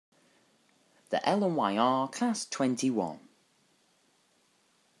The L&yr Class 21.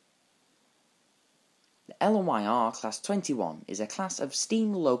 The L&yr Class 21 is a class of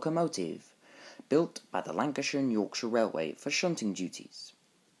steam locomotive built by the Lancashire and Yorkshire Railway for shunting duties.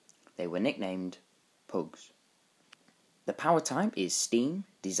 They were nicknamed Pugs. The power type is steam,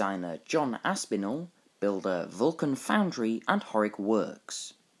 designer John Aspinall, builder Vulcan Foundry and Horwick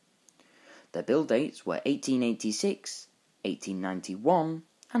Works. Their build dates were 1886, 1891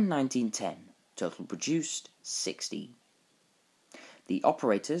 and 1910. Total produced 60. The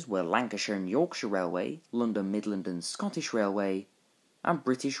operators were Lancashire and Yorkshire Railway, London, Midland and Scottish Railway, and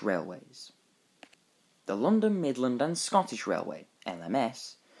British Railways. The London, Midland and Scottish Railway,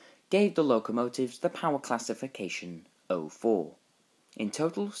 LMS, gave the locomotives the power classification 04. In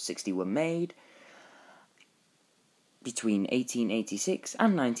total, 60 were made between 1886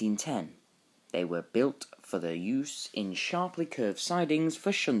 and 1910. They were built for their use in sharply curved sidings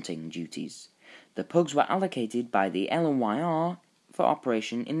for shunting duties. The Pugs were allocated by the L&yr for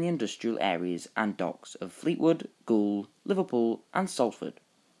operation in the industrial areas and docks of Fleetwood, Goole, Liverpool and Salford.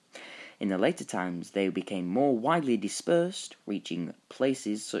 In the later times they became more widely dispersed, reaching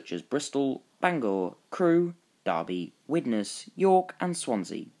places such as Bristol, Bangor, Crewe, Derby, Widnes, York and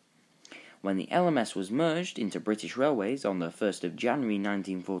Swansea. When the LMS was merged into British Railways on the 1st of January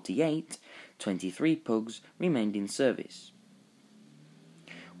 1948, 23 Pugs remained in service.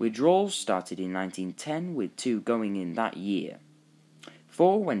 Withdrawals started in 1910, with 2 going in that year.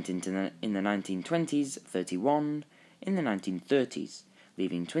 4 went in the 1920s, 31 in the 1930s,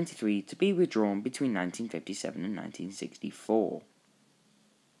 leaving 23 to be withdrawn between 1957 and 1964.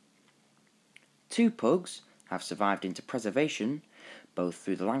 2 Pugs have survived into preservation, both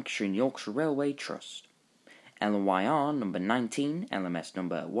through the Lancashire and Yorkshire Railway Trust. L&yr number 19, LMS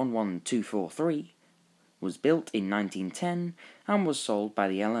number 11243, was built in 1910 and was sold by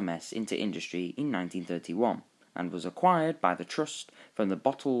the LMS into industry in 1931 and was acquired by the Trust from the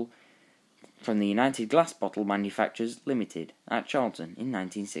United Glass Bottle Manufacturers Limited at Charlton in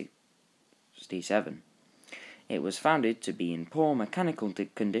 1967. It was founded to be in poor mechanical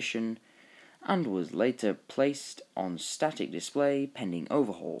condition and was later placed on static display pending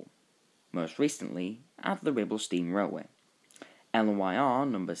overhaul, most recently at the Ribble Steam Railway. L&yr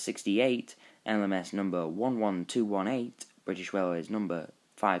number 68, LMS number 11218, British Railways number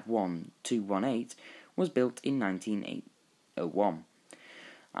 51218, was built in 1901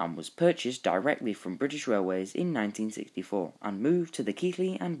 and was purchased directly from British Railways in 1964 and moved to the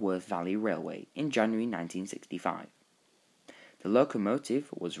Keighley and Worth Valley Railway in January 1965. The locomotive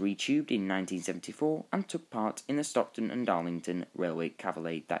was retubed in 1974 and took part in the Stockton and Darlington Railway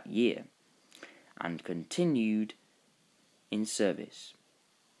Cavallade that year, and continued in service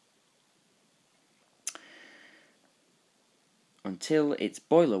until its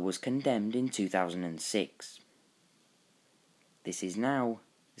boiler was condemned in 2006. This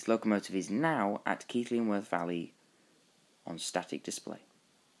locomotive is now at Keighley and Worth Valley on static display.